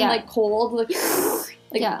scary and, yeah. like, cold. Like,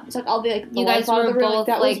 yeah. It's like all the, like, you guys were were both,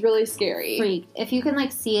 that like, was really scary. Freaked. If you can,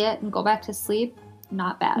 like, see it and go back to sleep,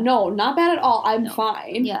 not bad. No, not bad at all. I'm No.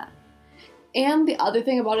 fine. Yeah. And the other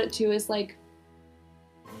thing about it, too, is, like,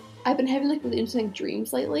 I've been having, like, really interesting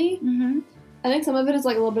dreams lately. Mm-hmm. I think some of it is,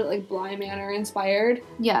 like, a little bit, like, Bly Manor inspired.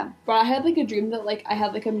 Yeah. But I had, like, a dream that, like, I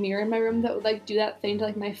had, like, a mirror in my room that would, like, do that thing to,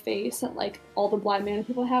 like, my face that, like, all the Bly Manor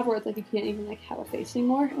people have, where it's, like, you can't even, like, have a face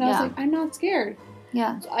anymore. And I was Yeah. like, I'm not scared.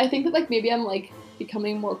 Yeah. So I think that, like, maybe I'm, like,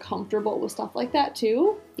 becoming more comfortable with stuff like that,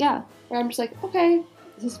 too. Yeah. Where I'm just like, okay,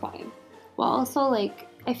 this is fine. Well, also, like,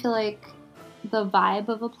 I feel like the vibe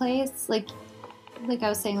of a place, like I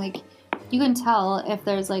was saying, like, you can tell if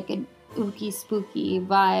there's, like, an ooky, spooky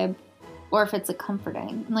vibe, or if it's, a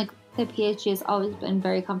comforting. And, like, the PhD has always been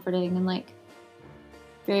very comforting and, like,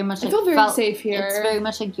 very much, like, I feel very safe here. It's very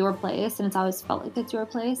much, like, your place, and it's always felt like it's your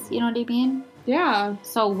place. You know what I mean? Yeah.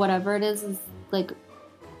 So whatever it is, like,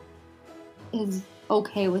 is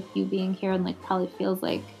okay with you being here, and, like, probably feels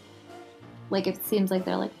like it seems like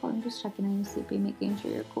they're like, oh, I'm just checking in, sleeping, making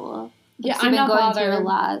sure you're cool. Like, Yeah, so I'm not going bothered. through a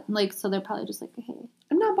lot, like, so they're probably just like, hey.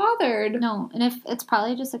 I'm not bothered. No, and if it's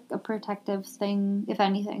probably just, like, a protective thing, if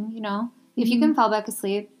anything, you know? If you Mm-hmm. can fall back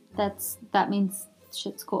asleep, that means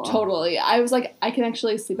shit's cool. Totally. I was like, I can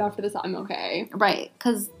actually sleep after this. I'm okay. Right,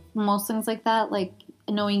 because most things like that, like,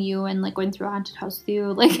 knowing you and, like, going through a haunted house with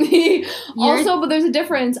you, like... Also, but there's a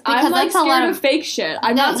difference. I'm, like, that's a lot scared of of fake shit.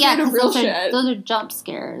 I'm not scared of real shit. Those are jump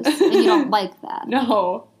scares, and you don't like that.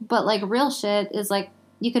 No. But, like, real shit is, like,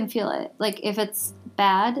 you can feel it. Like, if it's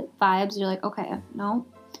bad vibes, you're like, okay, no.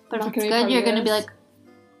 But if Not it's gonna be part good, of you're going to be this. like,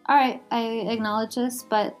 all right, I acknowledge this,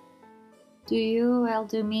 but do you, I'll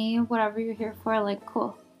do me, whatever you're here for, like,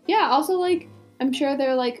 cool. Yeah, also, like, I'm sure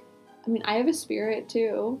they're, like, I mean, I have a spirit,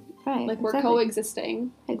 too. Right, Like, we're exactly.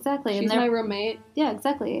 coexisting. Exactly. She's and they're, my roommate. yeah,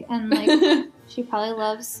 exactly. And, like, she probably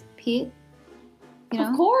loves Pete, you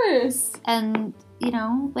know? Of course. And, you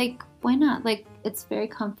know, like, why not? Like, it's very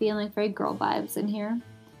comfy and, like, very girl vibes in here.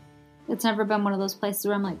 It's never been one of those places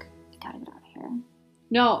where I'm like, I gotta get out of here.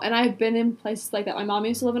 No, and I've been in places like that. My mom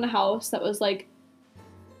used to live in a house that was, like,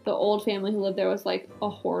 the old family who lived there was, like, a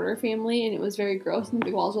hoarder family, and it was very gross, and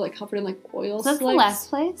the walls were, like, covered in, like, oil So that's slicks. the last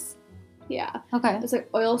place? Yeah. Okay. It's, like,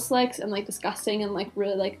 oil slicks and, like, disgusting and, like,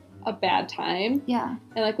 really, like, a bad time. Yeah.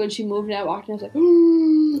 And, like, when she moved in, I walked in, I was like,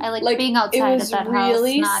 ooh. I like being outside it was at that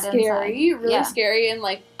really house, not scary, inside. really Yeah. scary, and,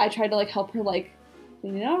 like, I tried to, like, help her, like,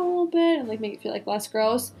 clean it out a little bit and, like, make it feel, like, less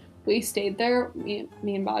gross. We stayed there, me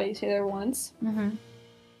and Bobby stayed there once, Mm-hmm. and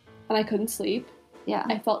I couldn't sleep. Yeah.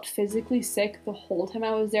 I felt physically sick the whole time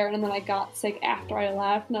I was there, and then I got sick after I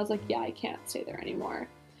left, and I was like, yeah, I can't stay there anymore.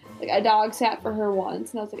 Like, I dog sat for her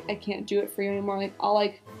once, and I was like, I can't do it for you anymore. Like, I'll,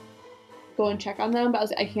 like, go and check on them, but I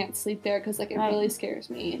was like, I can't sleep there, because, like, it Right. really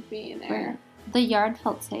scares me being there. Right. The yard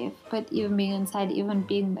felt safe, but even being inside, even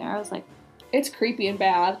being there, I was like, It's creepy and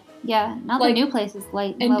bad. yeah, now Like, the new place is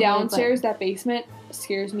light and And lovely, downstairs, that basement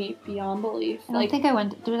scares me beyond belief. but I don't think I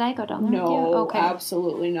went, did I go down there with you? No, Okay.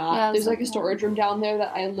 absolutely not. Yeah, I was There's, like, like, a storage room down there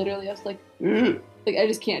that I literally was like, ugh. Like, I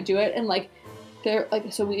just can't do it. And, like, there,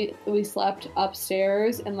 like, so we slept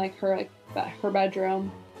upstairs in, like, her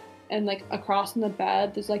bedroom, and, like, across from the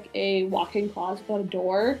bed, there's, like, a walk-in closet without a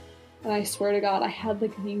door, and I swear to God, I had,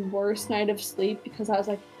 like, the worst night of sleep, because I was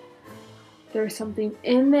like, there was something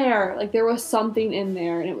in there. Like, there was something in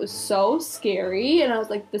there, and it was so scary, and I was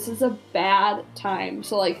like, this is a bad time.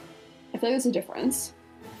 So, like, I feel like there's a difference.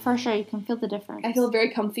 For sure, you can feel the difference. I feel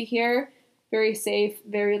very comfy here, very safe,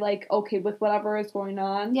 very, like, okay with whatever is going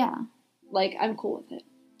on. Yeah. Like, I'm cool with it.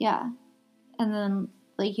 Yeah. And then,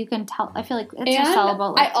 like, you can tell, I feel like it's just all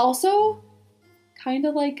about, like, I also kind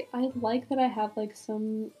of, like, I like that I have, like,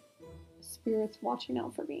 some spirits watching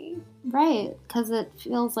out for me. right, because it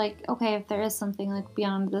feels like, okay, if there is something, like,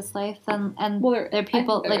 beyond this life, then, and Well, there are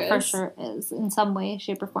people, there like, for is. sure is, in some way,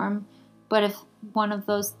 shape, or form, but if one of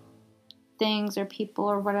those things or people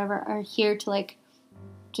or whatever are here to, like,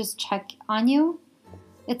 just check on you,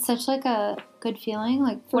 it's such, like, a good feeling,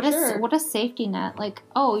 like, For sure. what a safety net, like,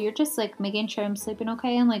 oh, you're just, like, making sure I'm sleeping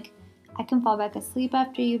okay, and, like, I can fall back asleep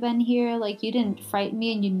after you've been here, like, you didn't frighten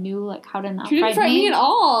me, and you knew, like, how to not She didn't frighten me at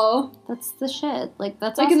all. That's the shit, like,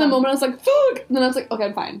 that's Like, awesome. in the moment, I was like, fuck! And then I was like, okay,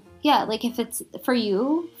 I'm fine. Yeah, like, if it's for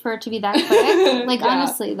you, for it to be that quick, like, Yeah.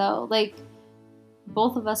 honestly, though, like,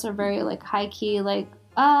 both of us are very, like, high-key, like,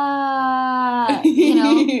 you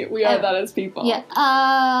know. We are that as people. Yeah,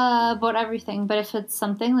 about everything. But if it's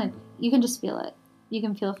something, like, you can just feel it. You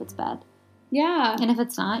can feel if it's bad. Yeah. And if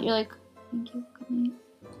it's not, you're like, thank you, good night.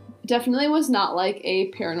 Definitely was not, like,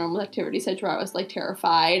 a paranormal activity such where I was, like,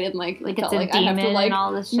 terrified and, like Like, felt it's a like I have demon to, like, and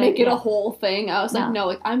all this shit. make it yeah. a whole thing. I was like, No. no,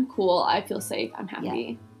 like, I'm cool. I feel safe. I'm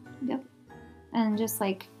happy. And just,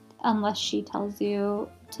 like, unless she tells you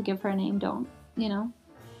to give her a name, don't, you know?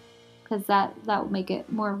 Because that will make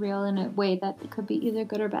it more real in a way that it could be either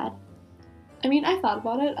good or bad. I mean, I thought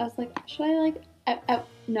about it. I was like, should I, like,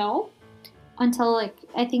 no? Until, like,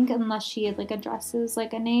 I think unless she, like, addresses,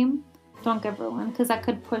 like, a name, don't give her one. Because that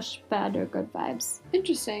could push bad or good vibes.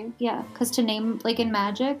 Interesting. Yeah, because to name, like, in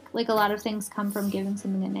magic, like, a lot of things come from giving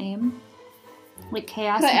something a name. Like,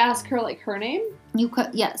 chaos. Could I ask her, like, her name? You could,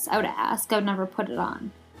 yes, I would ask. I would never put it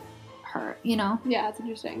on her, you know? Yeah, it's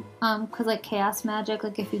interesting. Because, like, chaos magic,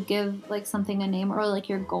 like, if you give, like, something a name or, like,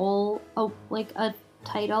 your goal, like, a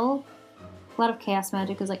title, a lot of chaos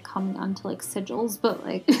magic is, like, coming onto, like, sigils, but,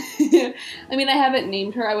 like... I mean, I haven't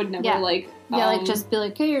named her. I would never, Yeah. like... Yeah, like, just be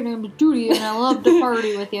like, hey, your name is Judy, and I love to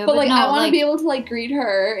party with you. But, like, no, I want to like, be able to, like, greet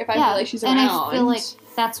her if I feel like she's around. And I feel like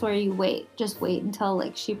that's where you wait. Just wait until,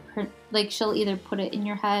 like, she'll either put it in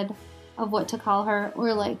your head of what to call her,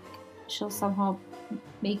 or, like, she'll somehow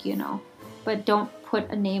make you know. But don't put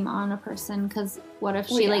a name on a person, because what if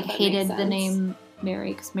she, like, that hated makes the sense. name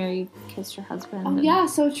Mary, because Mary kissed her husband. Oh, and- yeah,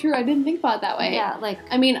 so true. I didn't think about it that way. Yeah, like...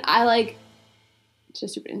 I mean, I, like... It's a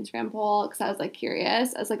stupid Instagram poll, because I was, like,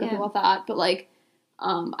 curious. I was like, what people thought. But, like,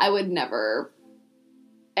 I would never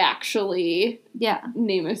actually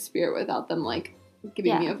name a spirit without them, like,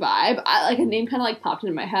 giving me a vibe. Like, a name kind of, like, popped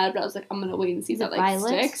into my head, but I was like, I'm going to wait and see if that, like,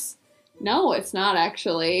 sticks. No, it's not,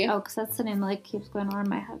 actually. Oh, because that's the name that, like, keeps going on in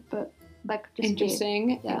my head, but that could just Interesting.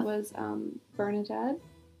 be... Yeah. It was, Bernadette.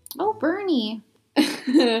 Oh, Bernie.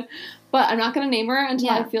 But I'm not going to name her until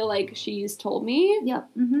I feel like she's told me. Yep.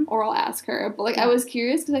 Mm-hmm. Or I'll ask her. But, like, I was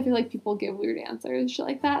curious because I feel like people give weird answers, shit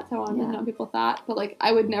like that. So I wanted to know what people thought. But, like,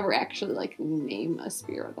 I would never actually, like, name a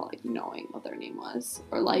spirit without, like, knowing what their name was.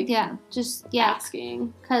 Or, like,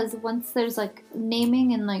 asking. Because once there's, like,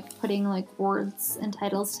 naming and, like, putting, like, words and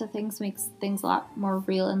titles to things makes things a lot more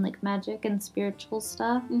real and, like, magic and spiritual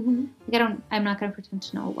stuff. Mm-hmm. Like, I'm not going to pretend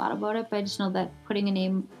to know a lot about it, but I just know that putting a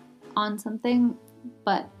name on something,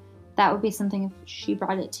 but that would be something if she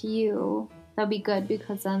brought it to you, that would be good,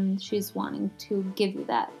 because then she's wanting to give you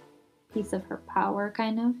that piece of her power,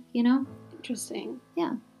 kind of, you know? Interesting.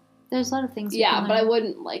 Yeah. There's a lot of things. Yeah, but I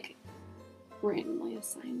wouldn't, like, randomly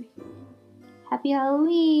assign Happy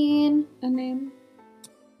Halloween. a name.